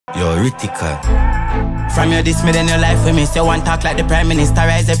Yo, Rytikal. From your this me then your life with me. Say one talk like the Prime Minister,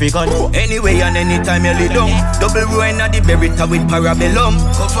 rise every gun. Anyway and anytime you lay down. Double row in the berita with parabellum.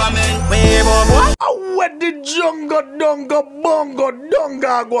 Government, where boy? Where the jungle donga bongo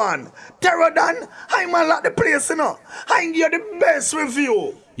donga one. Terro Dan, I'm a lot the place, you know. I give you the best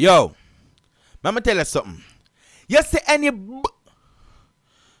review. Yo, let me tell you something. You see any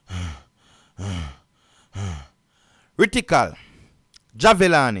Rytikal,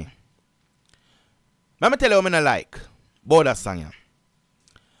 Jahvillani. Let me tell you what I don't like about that song.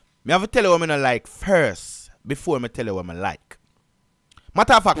 I have to tell you what I don't like first before I tell you what I like.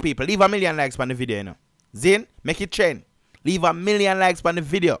 Matter of fact, people, leave 1 million likes on the video, you know. Zin, make it trend. Leave 1 million likes on the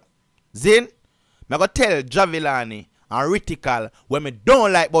video. Zin, I'm going to tell Jahvillani and Rytikal what I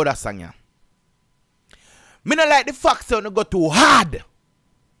don't like about that song. I don't like the fact that it go too hard.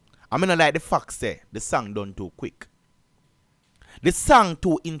 I don't like the fact that the song done too quick. The song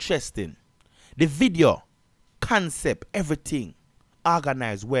too interesting. The video, concept, everything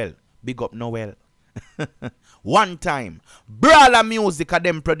organized well. Big up Noel. One time, Brawler Music and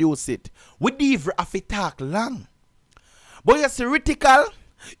them produce it. We never have to talk long. But you see Rytikal,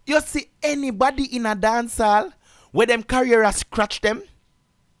 you see anybody in a dance hall where them career scratch them,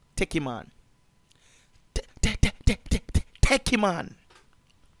 take him on. Take him on.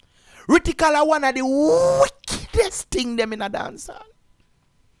 Rytikal are one of the wickedest thing them in a dance hall.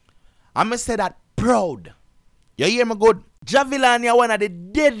 I must say that proud. You hear me good? Jahvillani are one of the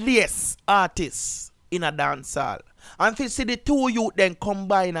deadliest artists in a dance hall. And if you see the two youth then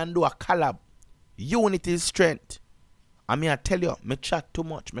combine and do a collab, unity is strength. I mean, I tell you, me chat too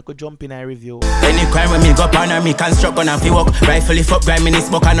much. Me could jump in a review. Any crime when me go on or me construct on a fi walk. Rifle fuck grind me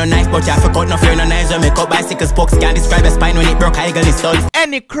smoke and no knife, but you have to cut no fear no knives. When me cut bicycle spokes can't describe a spine when it broke. I eagle is done.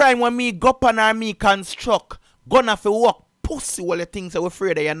 Any crime when me go on or me construct, gonna fi walk. Pussy all the things that we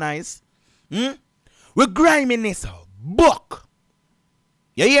afraid of your nice. We grinding this buck.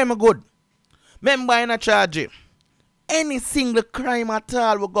 You hear me good? Remember in a charge. Any single crime at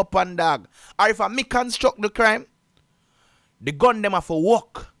all we go up on dog. Or if I me construct the crime, the gun them have to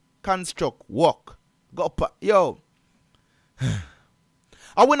walk. Construct, walk. Go up. Yo.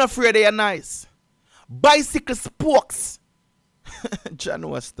 I wasn't afraid of your nice. Bicycle spokes. John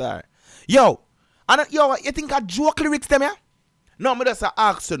was star. Yo. And yo, you think I joke lyrics them here? No, me just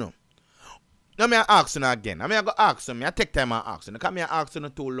ask you no. No, me ask you again. I go ask you. I take time and ask you. Because me ask you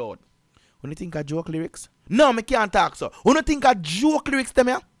too loud. When you think I joke lyrics? No, me can't ask you. When you think I joke lyrics them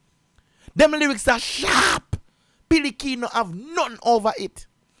here? Them lyrics are sharp. Billy Key no have none over it.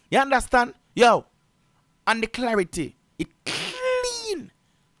 You understand? Yo. And the clarity. It clean.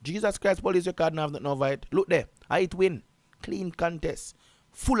 Jesus Christ police record no have nothing over it. Look there. It win. Clean contest.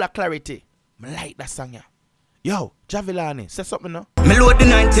 Full of clarity. I like that song, yeah. Yo, Jahvillani, say something now. Me load the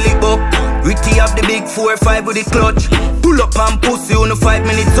 9 till it buck. Ricky have the big 4-5 with the clutch. Pull up and pussy on the 5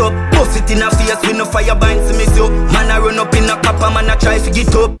 minutes up. Bust it in a face with no fire binds to me so. Man I run up in a copper, man I try to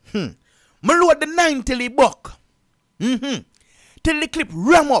get up. Me load the 9 till it buck. Till the clip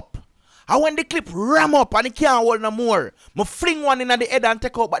ram up. And when the clip ram up and it can't hold no more, me fling one in the head and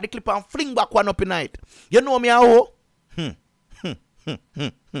take out back the clip and fling back one up in night. You know me how?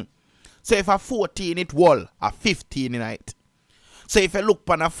 So if a 14 it wall, a 15 in it. So if I look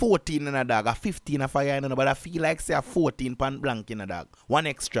pan a 14 in a dog, a 15 a fire in a, but I feel like say a 14 pan blank in a dog. One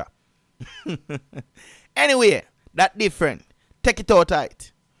extra. Anyway, that different. Take it out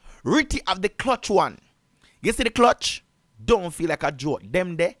tight. Ritty have the clutch one. You see the clutch? Don't feel like a joke.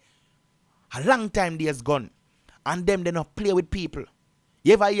 Them there, a long time they has gone. And them they not play with people.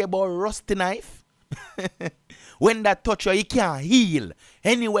 You ever hear about rusty knife? When that touch you, can't heal.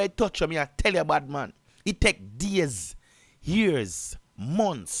 Anyway, touch you, I tell you, bad man. It take days, years,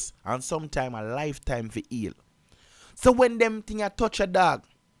 months, and sometimes a lifetime to heal. So when them thing you touch a dog,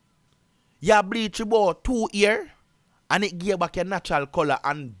 you bleach about 2 years, and it give back your natural color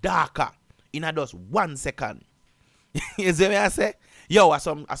and darker in just 1 second. You see what I say? Yo,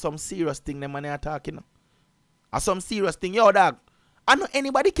 some serious thing them man are talking. Some serious thing. Yo, dog. I know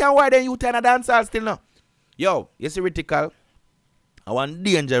anybody can wear them youth in a dance hall still now. Yo, you see Rytikal? I want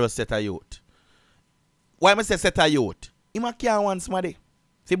dangerous set of youth. Why am I say set of youth? He can't want somebody.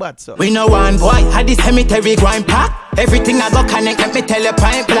 See bad so. We know one boy, had this cemetery grind pack. Everything I go connect, let me tell you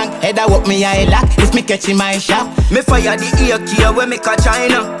point blank. Head I walk me I lack, it's me catching my shop. Me fire the ear key when me catch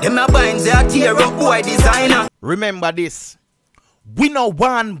China. Them a bind their Terro, boy designer. Remember this. We know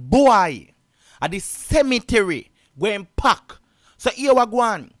one boy at the cemetery going pack. So here we go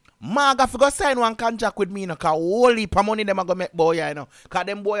on. Maga fi go sign one contract with me, you know, cause whole heap of money them a go make boy, you know. Cause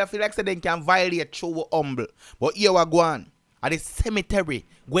them boy I feel like say they can violate true humble. But here we go on. at the cemetery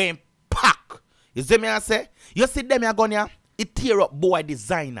going pack. You see me I say? You see them here gone here? It tear up Bwoy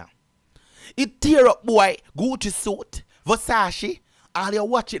designer. It tear up Bwoy Gucci suit, Versace. All you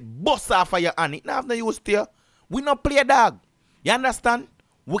watch it bust off of your hand. It not have no use to you. We not play dog. You understand?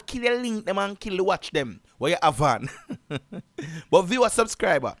 We kill the link them and kill the watch them. Where you have on. But viewer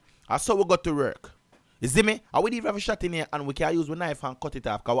subscriber, that's how we got to work. You see me? I would even have a shot in here and we can use a knife and cut it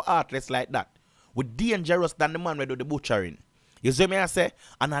off because we're heartless like that. We're dangerous than the man who do the butchering. You see me I say?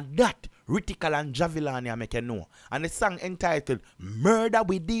 And at that, Rytikal and Jahvillani I make you know. And the song entitled Murder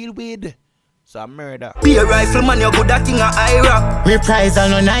We Deal With. So I murder. Be a rifleman, you good at thing a IRA. Reprisal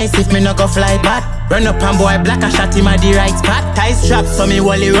no nice if me no go fly back. Run up and boy black, I shot him at the right spot. Tie strap so me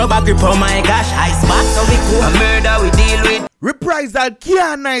wally rubber grip, oh my gosh. I spot so we cool. A murder we deal with. Reprisal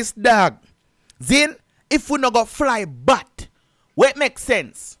can't nice dog. Then, if we no go fly bat, what makes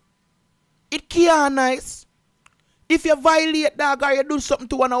sense? It can't nice. If you violate dog or you do something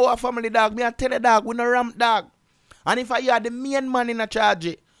to one of our family dog, me I tell the dog we no ramp dog. And if I hear the main man in a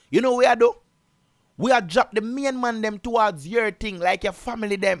charge, you know what I do? We are drop the main man them towards your thing like your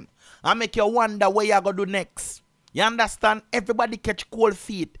family them and make you wonder what you gonna do next. You understand? Everybody catch cold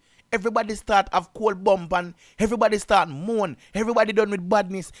feet. Everybody start have cold bump and everybody start moan. Everybody done with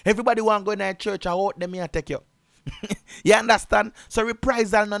badness. Everybody want to go in a church and out them here take you. You understand? So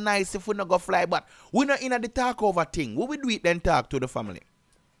reprisal no nice if we not go fly, but we not in the talk over thing. We will do it then talk to the family.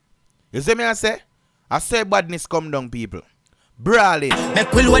 You see me I say badness come down people. Brawling.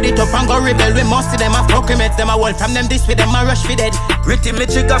 Make will wet it up and go rebel. We must see them a fuck met them a wall from them this with them a rush for dead. Pretty me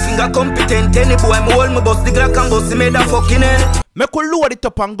trigger finger competent. Any boy me hold me bust the Glock and bust me that fucking head. Make will load it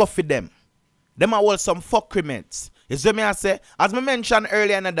up and go for them. Them a hold some fuck mates. You see me I say? As me mentioned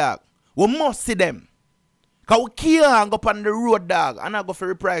earlier in the dog, we must see them. Cause we can't go up on the road dog and I go for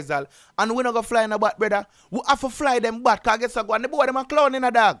reprisal. And we not go fly in a bat brother. We have to fly them back. Cause guess what? The boy them a clown in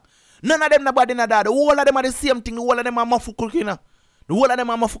a dog. None of them nobody in a dog. The whole of them are the same thing. The whole of them are mafuku, you know. The whole of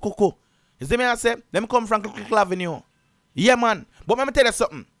them are mafuku. You see me I say? Them come from Click Avenue. Yeah man. But let me tell you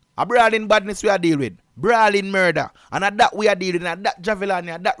something. A brawling badness we are deal with. Brawling murder. And at that we are dealing with. At that Jahvillani.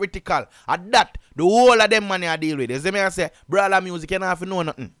 At that Rytikal. At that the whole of them money are deal with. You see me I say? Brawler music you don't have to know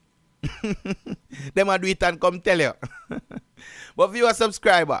nothing. Them a do it and come tell you. But if you are a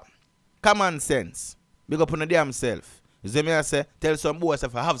subscriber, common sense. Big up on the damn self. You see me I say? Tell some boys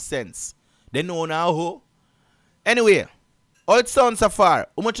if I have sense. They know now who. Anyway, how it sounds so far?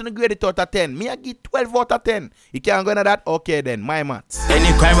 How much you grade it out of 10? Me I give 12 out of 10. You can't go into that? Okay then, my maths.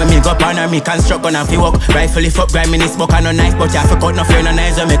 Any crime when me go partner, me construct gun and fi walk. Rifle if up, grind me smoke and no knife. But you have to cut no fear, no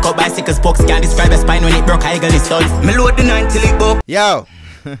knives. When me cut bicycle spokes, can't describe a spine when it broke. I eagle is done. Me load the 9 till it broke. Yo,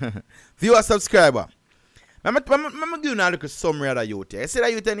 viewer subscriber. I'm going to give you a little summary of the youth. You see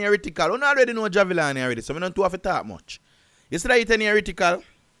that youth in here Rytikal. You already know Jahvillani already, so we don't have to talk much. You see that youth in here Rytikal?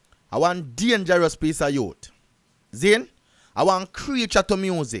 I want dangerous piece of youth. Zin? I want creature to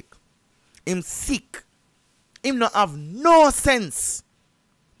music. Him sick. Him not have no sense.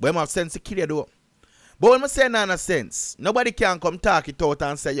 But him have sense to kill you though. But when I say no sense, nobody can come talk it out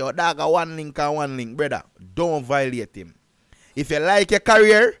and say, yo, dog, one link and one link, brother. Don't violate him. If you like your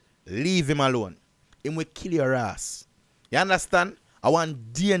career, leave him alone. Him will kill your ass. You understand? I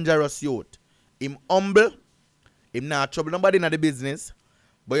want dangerous youth. Him humble. Him not trouble nobody in the business.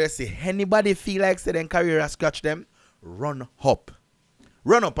 But you see, anybody feel like say them career scratch them, run up.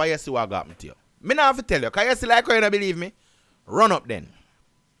 Run up and you see what got to you. Me not have to tell you, because you see like how you don't believe me. Run up then.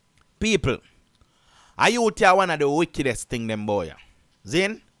 People, are you here one of the wickedest thing them boy?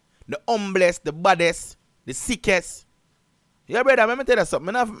 Zin? The humblest, the baddest, the sickest. Yeah, brother, let me tell you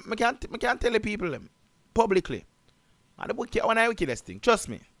something. I can't tell the people them publicly. And the wicked, one of the wickedest thing. Trust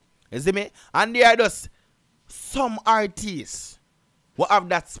me. You see me? And there are just some artists who have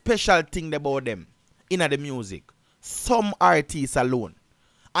that special thing about them in the music. Some artists alone.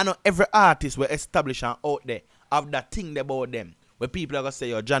 I know every artist will establish and out there have that thing about them where people are going to say,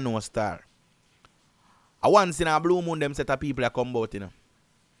 you're Jano star. I once in a blue moon them set of people that come out, you know.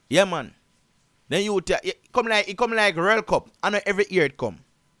 Yeah, man. Then it come like World Cup. I know every year it come.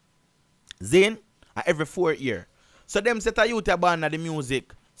 Zane, every 4 year. So them set a youth a band of the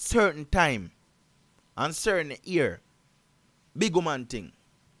music certain time and certain year. Big woman thing.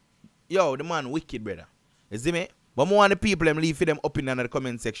 Yo, the man wicked, brother. You see me? But more of the people them leave for them up in the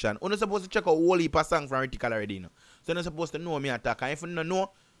comment section. You're not supposed to check out whole heap of song from Rytikal already, you know. So you're not supposed to know me attack. And if you don't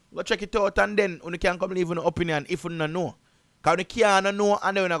know, go check it out and then you can come leave an opinion if you don't know. Because you can't know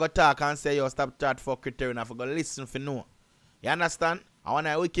and then you go talk and say, yo, stop chat for criterion and go listen for know. You understand? I want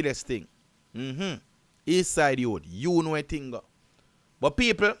the wickedest thing. East side youth, you know a thing. But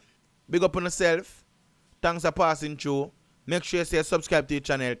people, big up on yourself. Thanks for passing through. Make sure you say subscribe to the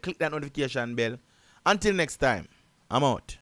channel, click that notification bell. Until next time, I'm out.